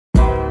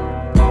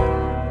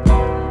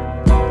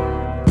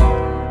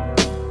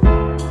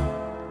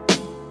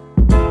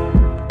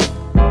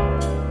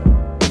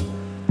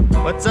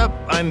What's up?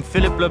 I'm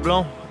Philippe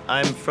Leblanc.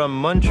 I'm from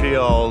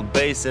Montreal,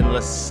 based in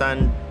Los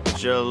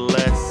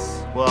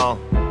Angeles. Well,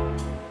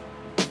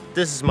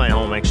 this is my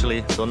home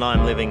actually, so now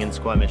I'm living in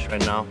Squamish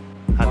right now.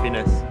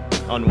 Happiness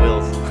on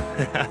wheels.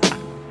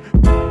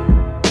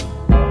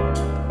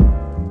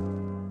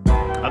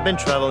 I've been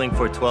traveling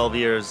for 12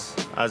 years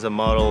as a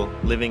model,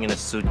 living in a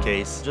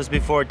suitcase. Just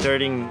before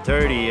turning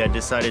 30, I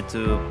decided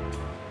to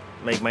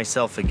make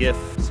myself a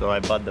gift, so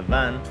I bought the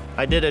van.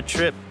 I did a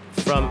trip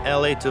from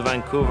LA to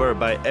Vancouver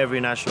by every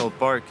national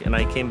park, and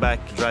I came back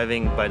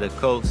driving by the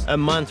coast. A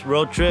month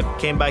road trip,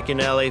 came back in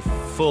LA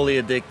fully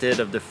addicted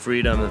of the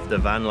freedom of the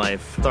van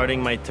life.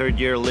 Starting my 3rd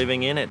year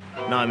living in it.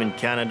 Now I'm in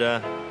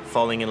Canada,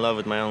 falling in love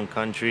with my own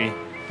country.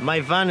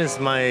 My van is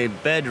my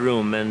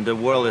bedroom and the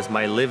world is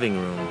my living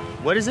room.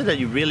 What is it that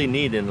you really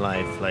need in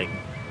life? Like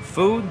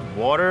food,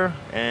 water,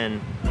 and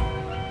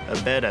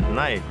a bed at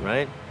night,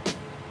 right?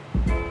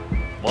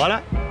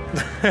 Voila!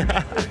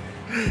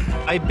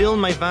 I build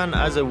my van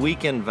as a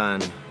weekend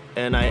van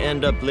and I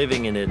end up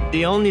living in it.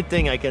 The only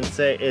thing I can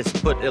say is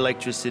put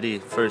electricity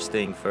first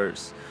thing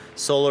first.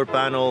 Solar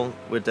panel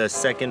with a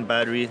second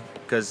battery,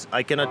 because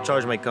I cannot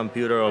charge my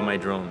computer or my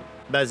drone.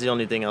 That's the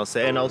only thing I'll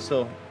say. And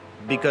also,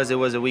 because it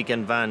was a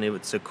weekend van,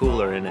 it's a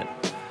cooler in it.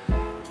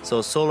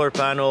 So solar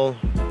panel,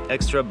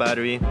 extra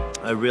battery,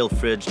 a real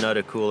fridge, not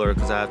a cooler,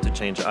 because I have to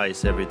change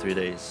ice every 3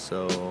 days.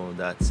 So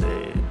that's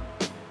a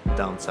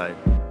downside.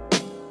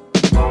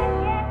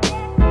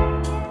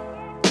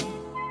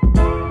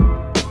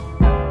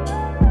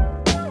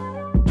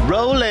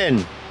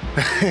 Rolling!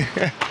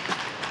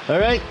 All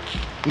right,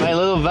 my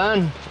little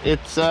van.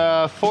 It's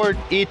a Ford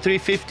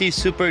E350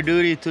 Super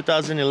Duty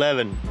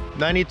 2011,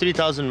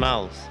 93,000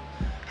 miles.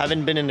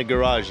 Haven't been in the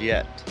garage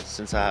yet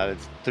since I have it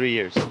 3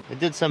 years. I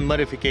did some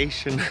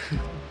modification.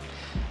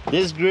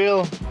 This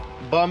grill,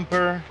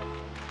 bumper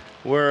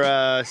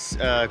were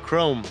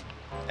chrome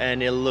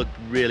and it looked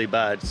really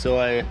bad. So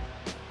I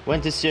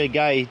went to see a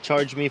guy. He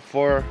charged me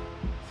for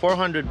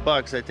 400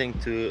 bucks, I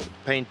think, to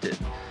paint it.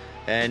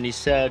 And he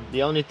said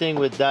the only thing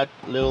with that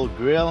little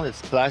grill is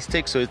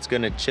plastic, so it's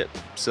gonna chip.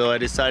 So I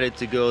decided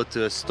to go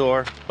to a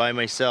store, buy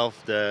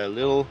myself the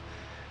little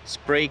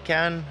spray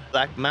can,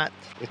 black matte.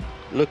 It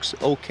looks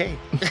okay.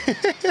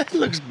 It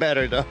looks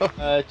better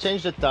though.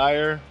 Changed the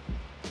tire.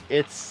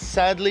 It's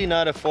sadly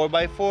not a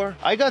 4x4.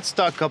 I got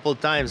stuck a couple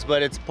times,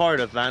 but it's part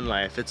of van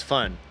life. It's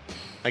fun.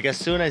 Like as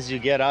soon as you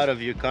get out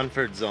of your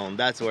comfort zone,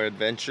 that's where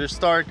adventures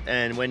start.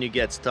 And when you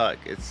get stuck,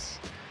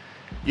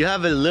 you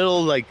have a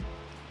little like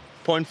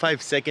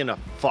 0.5 second of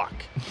fuck,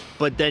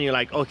 but then you're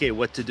like, okay,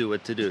 what to do.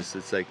 So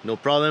it's like no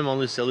problem,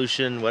 only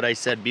solution, what I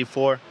said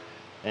before,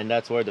 and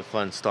that's where the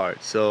fun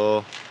starts.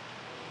 So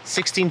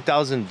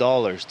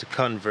 $16,000 to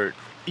convert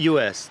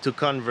US to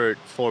convert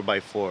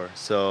 4x4,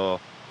 so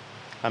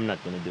I'm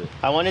not gonna do it.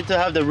 I wanted to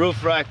have the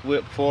roof rack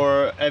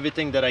for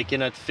everything that I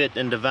cannot fit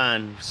in the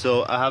van,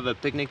 so I have a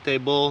picnic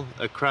table,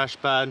 a crash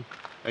pad,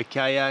 a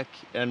kayak,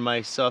 and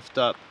my soft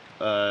top.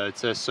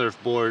 It's a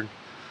surfboard,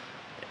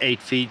 8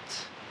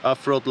 feet.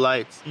 Off-road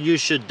lights. You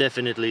should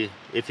definitely,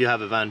 if you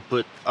have a van,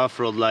 put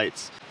off-road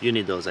lights. You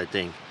need those, I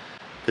think,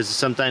 because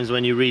sometimes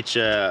when you reach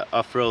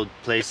off-road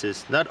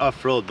places, not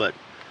off-road but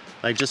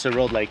like just a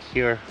road like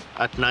here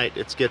at night,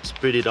 it gets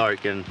pretty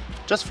dark, and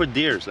just for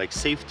deers, like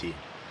safety.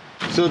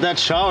 So that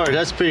shower,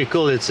 that's pretty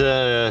cool. It's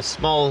a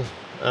small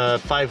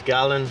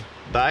 5-gallon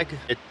bag.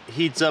 It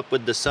heats up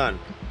with the sun,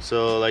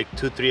 so like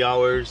 2-3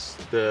 hours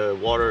the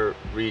water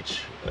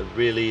reach a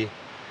really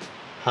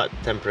hot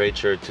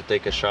temperature to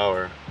take a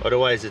shower.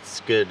 Otherwise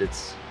it's good.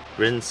 It's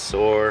rinse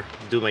or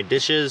do my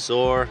dishes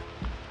or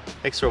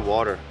extra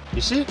water.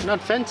 You see,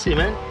 not fancy,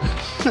 man.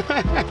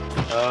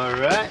 All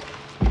right,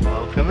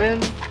 welcome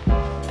in.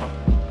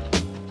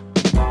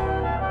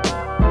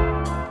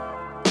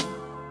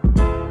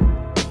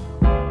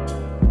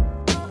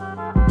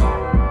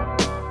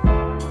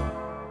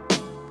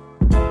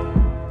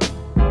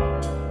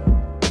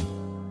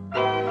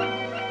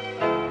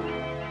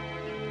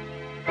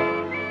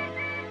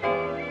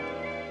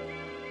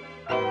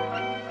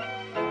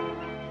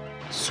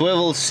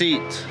 Swivel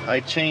seat. I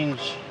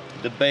changed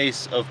the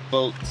base of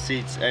both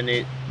seats and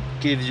it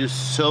gives you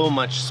so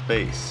much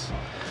space,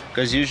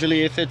 because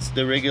usually if it's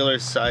the regular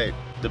side,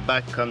 the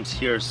back comes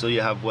here, so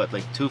you have what,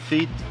 like 2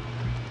 feet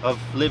of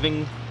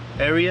living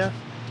area.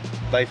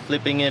 By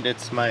flipping it,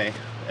 it's my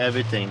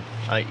everything.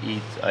 I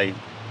eat,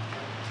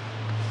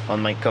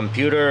 on my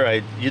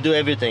computer, you do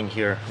everything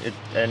here,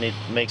 and it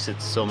makes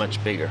it so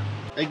much bigger.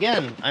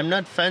 Again, I'm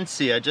not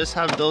fancy. I just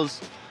have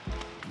those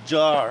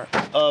jar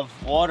of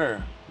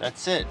water.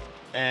 That's it.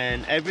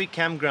 And every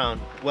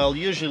campground, well,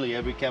 usually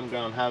every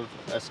campground have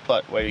a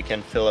spot where you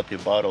can fill up your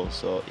bottle.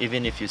 So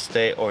even if you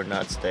stay or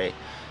not stay,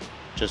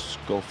 just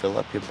go fill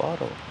up your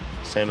bottle.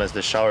 Same as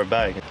the shower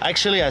bag.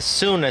 Actually, as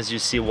soon as you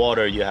see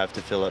water, you have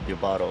to fill up your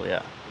bottle,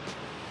 yeah.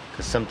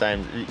 Because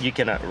sometimes you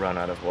cannot run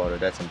out of water,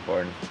 that's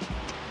important.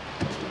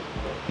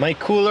 My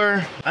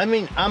cooler, I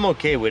mean, I'm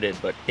okay with it,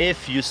 but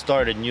if you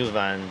start a new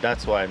van,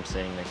 that's why I'm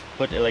saying, like,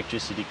 put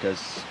electricity,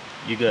 because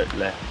You got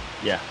left.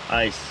 Yeah,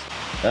 ice.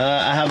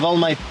 I have all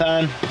my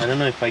pan. I don't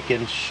know if I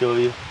can show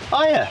you.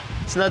 Oh yeah,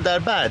 it's not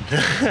that bad.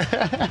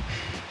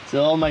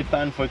 So all my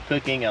pan for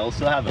cooking. I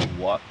also have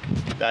a wok.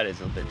 That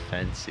is a bit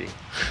fancy.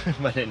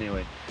 But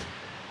anyway.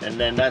 And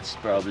then that's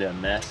probably a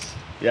mess.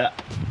 Yeah.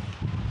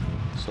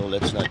 So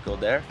let's not go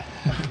there.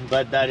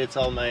 But that it's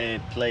all my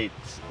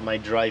plates, my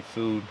dry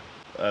food,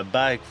 a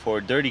bag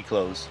for dirty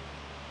clothes.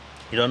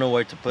 You don't know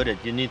where to put it.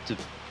 You need to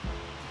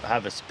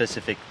have a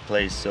specific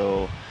place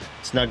so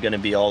it's not gonna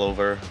be all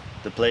over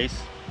the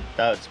place.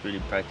 That's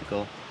pretty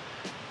practical.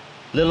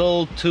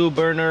 Little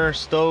 2-burner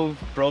stove,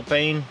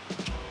 propane.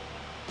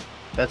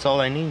 That's all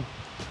I need.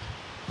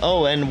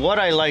 Oh, and what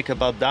I like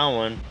about that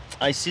one,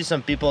 I see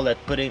some people that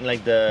putting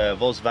like the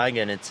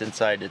Volkswagen, it's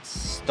inside, it's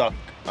stuck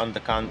on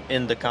the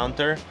in the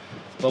counter.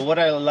 But what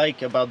I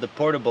like about the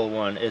portable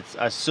one, it's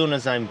as soon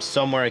as I'm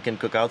somewhere I can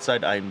cook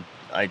outside,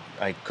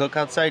 I cook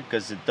outside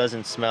because it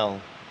doesn't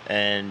smell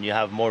and you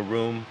have more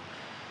room.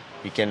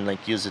 You can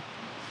like use a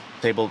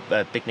table,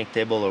 picnic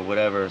table or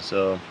whatever.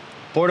 So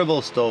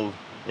portable stove,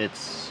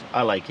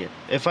 I like it.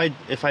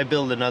 If I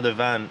build another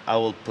van, I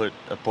will put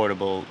a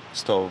portable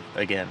stove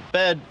again.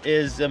 Bed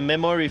is a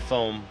memory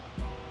foam.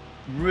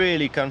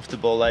 Really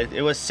comfortable. Like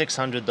it was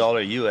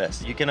 $600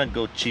 US. You cannot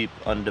go cheap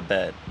on the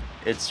bed.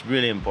 It's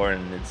really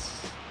important. It's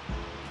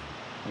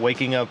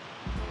waking up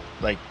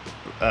like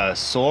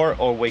sore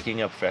or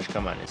waking up fresh.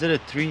 Come on, is it a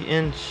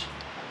 3-inch?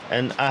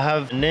 And I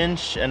have 1.5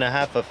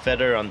 inches of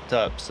feather on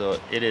top, so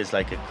it is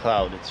like a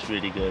cloud. It's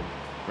really good.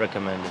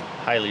 Recommended,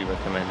 highly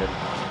recommended.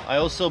 I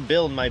also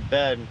build my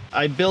bed.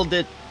 I build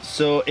it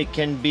so it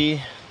can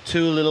be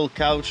 2 little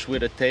couch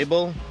with a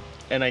table,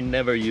 and I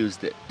never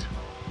used it.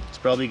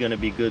 Probably gonna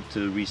be good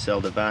to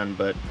resell the van,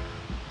 but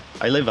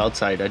I live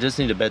outside. I just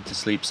need a bed to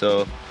sleep.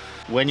 So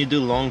when you do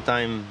long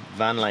time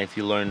van life,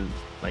 you learn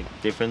like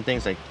different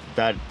things like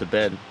that. The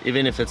bed,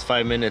 even if it's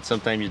 5 minutes,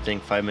 sometimes you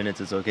think 5 minutes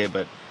is okay,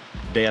 but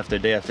day after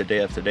day after day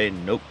after day,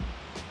 nope,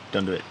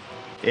 don't do it.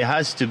 It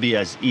has to be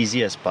as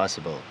easy as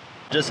possible.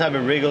 Just have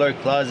a regular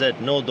closet,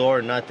 no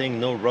door,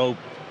 nothing, no rope.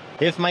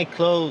 If my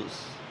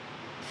clothes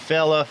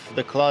fell off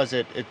the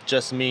closet, it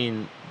just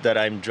means that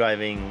I'm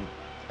driving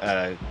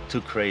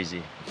too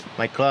crazy.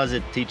 My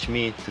closet teach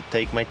me to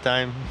take my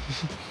time.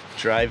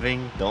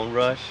 Driving, don't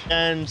rush.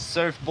 And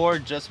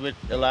surfboard just with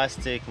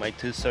elastic. My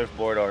 2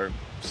 surfboard are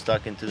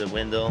stuck into the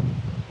window.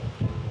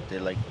 They're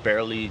like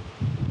barely,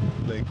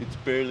 like it's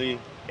barely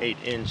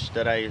 8-inch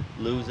that I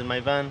lose in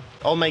my van.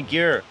 All my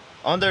gear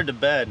under the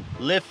bed.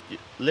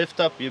 Lift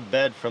up your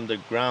bed from the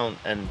ground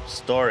and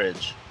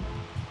storage.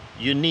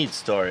 You need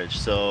storage,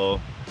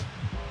 so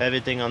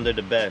everything under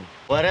the bed.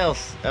 What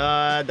else?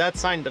 That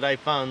sign that I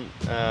found,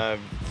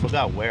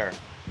 forgot where.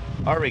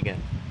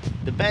 Oregon.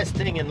 The best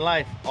thing in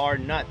life are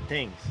not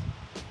things.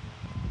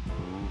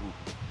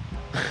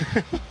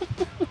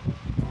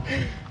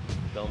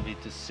 Don't be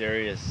too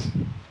serious.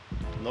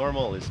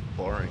 Normal is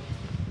boring.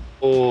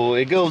 Oh,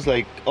 it goes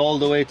like all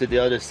the way to the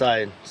other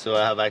side, so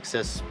I have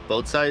access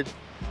both sides.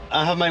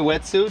 I have my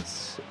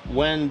wetsuits.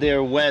 When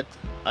they're wet,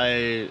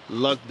 I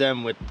lock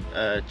them with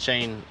a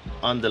chain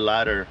on the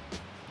ladder.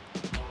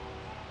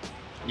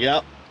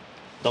 Yep,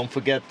 don't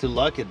forget to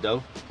lock it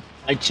though.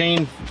 I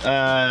chain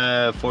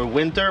for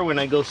winter when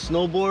I go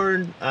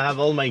snowboard. I have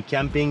all my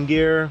camping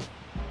gear,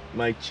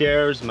 my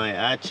chairs, my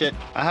hatchet.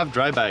 I have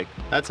dry bag.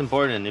 That's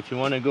important if you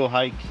want to go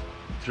hike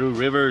through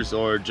rivers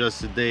or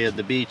just a day at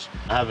the beach.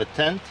 I have a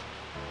tent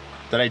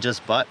that I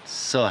just bought.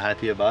 So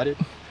happy about it.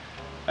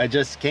 I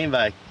just came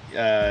back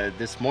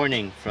this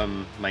morning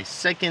from my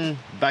 2nd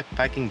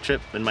backpacking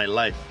trip in my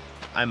life.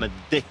 I'm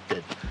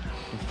addicted.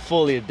 I'm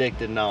fully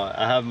addicted now.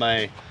 I have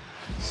my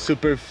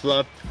super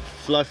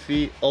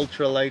fluffy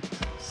ultralight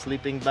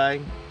sleeping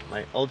bag,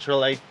 my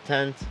ultralight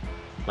tent,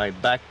 my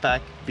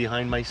backpack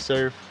behind my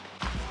surf.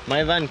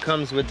 My van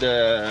comes with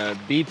the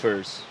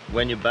beepers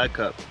when you back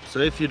up, so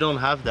if you don't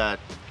have that,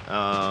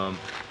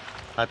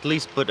 at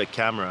least put a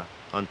camera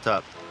on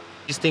top.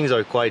 These things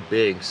are quite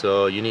big,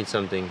 so you need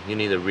something, you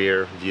need a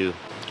rear view.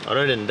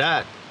 Other than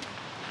that,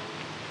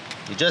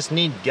 you just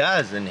need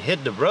gas and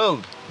hit the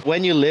road.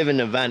 When you live in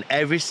a van,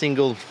 every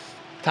single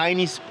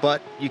tiny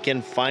spot you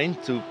can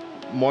find to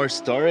more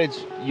storage,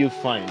 you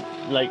find.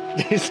 Like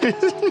this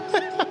is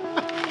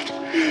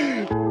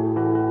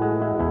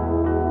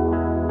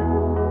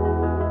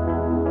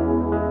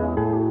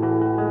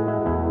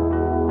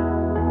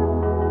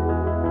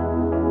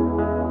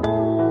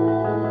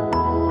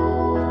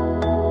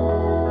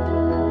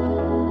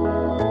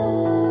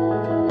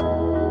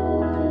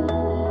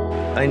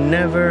I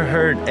never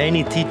heard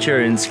any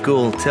teacher in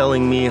school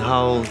telling me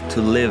how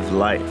to live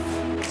life.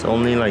 It's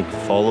only like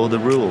follow the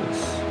rules,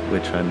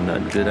 which I'm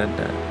not good at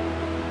that.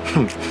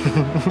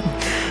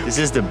 This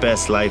is the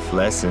best life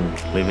lesson,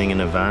 living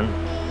in a van,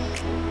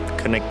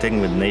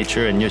 connecting with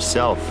nature and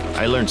yourself.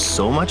 I learned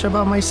so much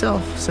about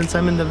myself since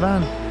I'm in the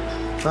van.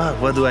 But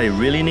what do I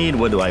really need?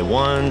 What do I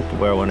want?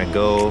 Where I want to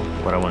go?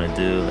 What I want to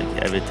do?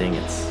 Like everything,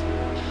 it's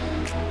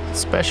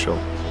special.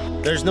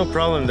 There's no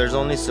problem, there's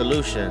only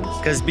solutions.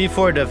 Because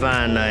before the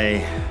van,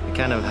 I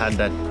kind of had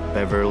that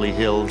Beverly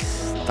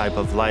Hills type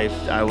of life.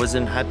 I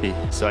wasn't happy,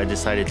 so I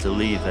decided to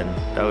leave, and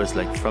that was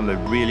like from a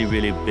really,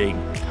 really big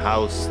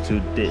house to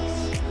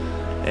this,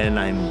 and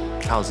I'm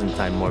 1,000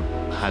 times more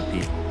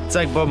happy. It's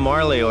like Bob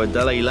Marley or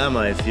Dalai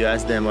Lama. If you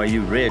ask them, are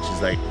you rich?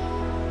 It's like,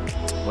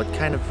 what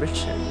kind of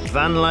rich?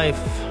 Van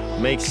life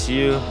makes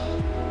you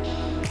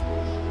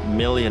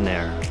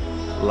millionaire,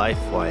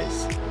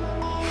 life-wise.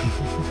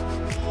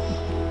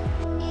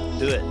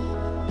 Do it.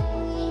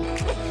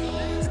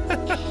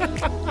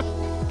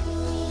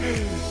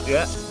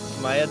 Yeah,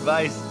 my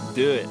advice,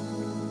 do it.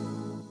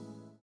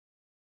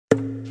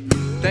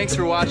 Thanks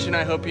for watching.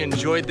 I hope you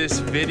enjoyed this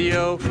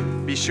video.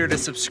 Be sure to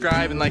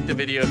subscribe and like the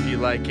video if you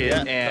like it.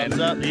 Yeah, and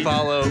thumbs up,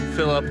 follow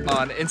Philip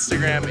on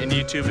Instagram and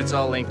YouTube. It's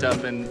all linked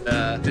up in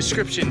the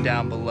description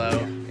down below.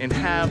 And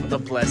have a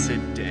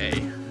blessed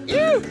day.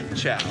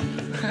 Ciao.